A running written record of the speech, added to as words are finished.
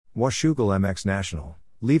Washougal MX National,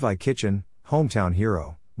 Levi Kitchen, hometown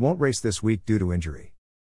hero, won't race this week due to injury.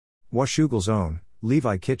 Washougal's own,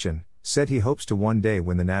 Levi Kitchen, said he hopes to one day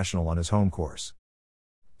win the National on his home course.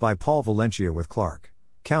 By Paul Valencia with Clark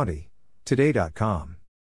County Today.com.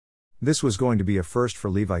 This was going to be a first for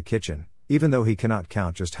Levi Kitchen, even though he cannot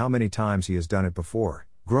count just how many times he has done it before,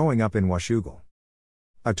 growing up in Washougal.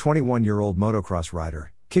 A 21-year-old motocross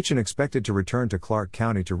rider, Kitchen expected to return to Clark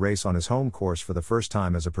County to race on his home course for the first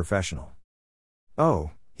time as a professional.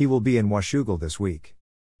 Oh, he will be in Washougal this week.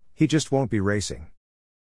 He just won't be racing.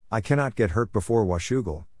 I cannot get hurt before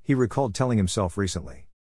Washougal, he recalled telling himself recently.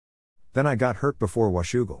 Then I got hurt before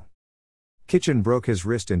Washougal. Kitchen broke his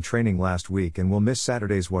wrist in training last week and will miss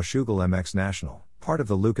Saturday's Washougal MX National, part of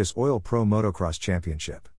the Lucas Oil Pro Motocross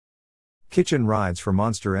Championship. Kitchen rides for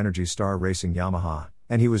Monster Energy Star Racing Yamaha,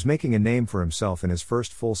 and he was making a name for himself in his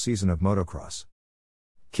first full season of motocross.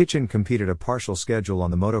 Kitchen competed a partial schedule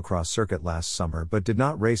on the motocross circuit last summer but did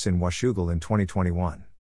not race in Washougal in 2021.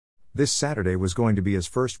 This Saturday was going to be his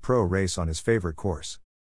first pro race on his favorite course.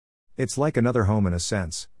 It's like another home in a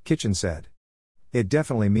sense, Kitchen said. It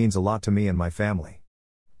definitely means a lot to me and my family.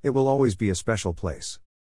 It will always be a special place.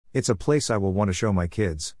 It's a place I will want to show my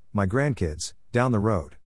kids, my grandkids, down the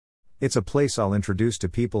road. It's a place I'll introduce to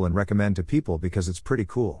people and recommend to people because it's pretty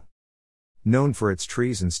cool. Known for its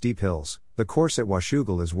trees and steep hills, the course at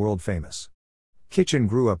Washougal is world famous. Kitchen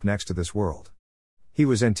grew up next to this world. He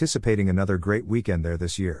was anticipating another great weekend there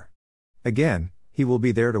this year. Again, he will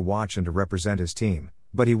be there to watch and to represent his team,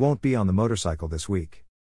 but he won't be on the motorcycle this week.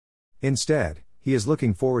 Instead, he is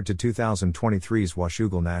looking forward to 2023's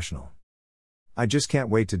Washougal National. I just can't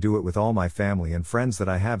wait to do it with all my family and friends that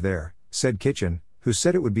I have there, said Kitchen, who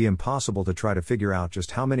said it would be impossible to try to figure out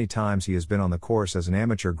just how many times he has been on the course as an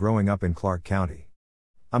amateur growing up in Clark County.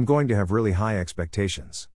 I'm going to have really high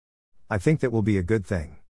expectations. I think that will be a good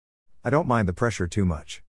thing. I don't mind the pressure too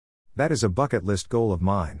much. That is a bucket list goal of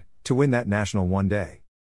mine, to win that national one day.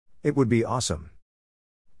 It would be awesome.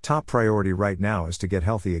 Top priority right now is to get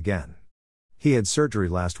healthy again. He had surgery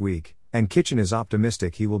last week, and Kitchen is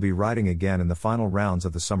optimistic he will be riding again in the final rounds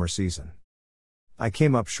of the summer season. I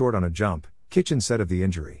came up short on a jump, Kitchen said of the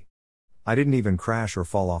injury. I didn't even crash or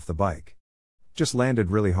fall off the bike. Just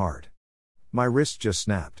landed really hard. My wrist just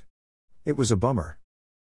snapped. It was a bummer.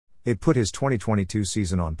 It put his 2022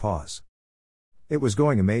 season on pause. It was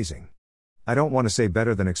going amazing. I don't want to say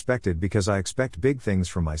better than expected because I expect big things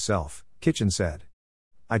from myself, Kitchen said.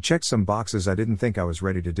 I checked some boxes I didn't think I was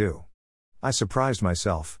ready to do. I surprised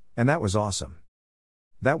myself, and that was awesome.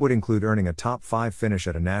 That would include earning a top 5 finish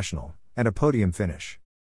at a national, and a podium finish.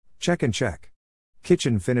 Check and check.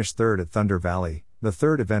 Kitchen finished third at Thunder Valley, the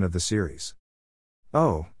third event of the series.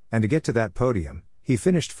 Oh, and to get to that podium, he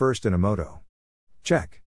finished first in a moto.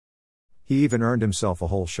 Check. He even earned himself a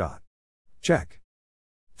whole shot. Check.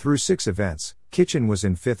 Through 6 events, Kitchen was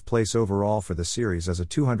in 5th place overall for the series as a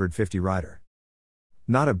 250 rider.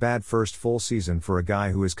 Not a bad first full season for a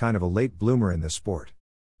guy who is kind of a late bloomer in this sport.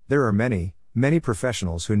 There are many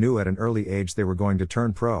professionals who knew at an early age they were going to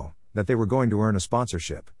turn pro, that they were going to earn a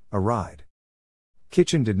sponsorship, a ride.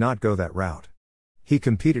 Kitchen did not go that route. He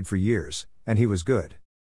competed for years, and he was good.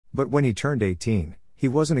 But when he turned 18, he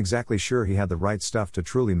wasn't exactly sure he had the right stuff to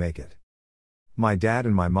truly make it. My dad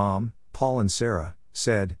and my mom, Paul and Sarah,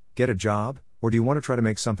 said, "Get a job, or do you want to try to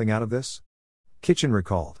make something out of this?" Kitchen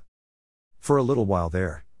recalled. For a little while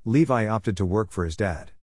there, Levi opted to work for his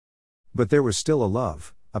dad. But there was still a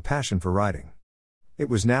love, a passion for riding. It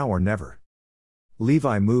was now or never.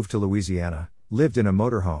 Levi moved to Louisiana, lived in a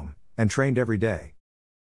motorhome, and trained every day.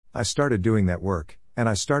 I started doing that work, and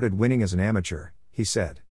I started winning as an amateur, he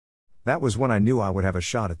said. That was when I knew I would have a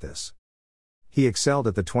shot at this. He excelled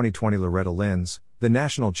at the 2020 Loretta Lynn's, the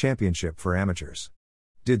national championship for amateurs.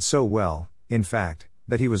 Did so well, in fact,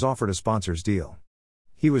 that he was offered a sponsor's deal.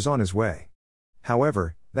 He was on his way.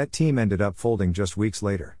 However, that team ended up folding just weeks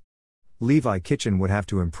later. Levi Kitchen would have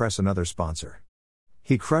to impress another sponsor.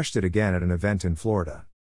 He crushed it again at an event in Florida.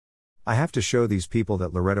 I have to show these people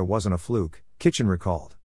that Loretta wasn't a fluke, Kitchen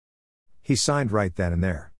recalled. He signed right then and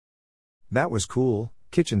there. That was cool,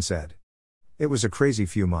 Kitchen said. It was a crazy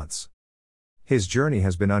few months. His journey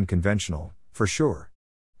has been unconventional, for sure.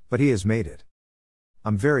 But he has made it.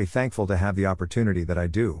 I'm very thankful to have the opportunity that I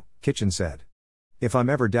do, Kitchen said. If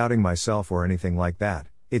I'm ever doubting myself or anything like that,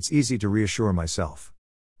 it's easy to reassure myself.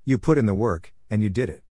 You put in the work, and you did it.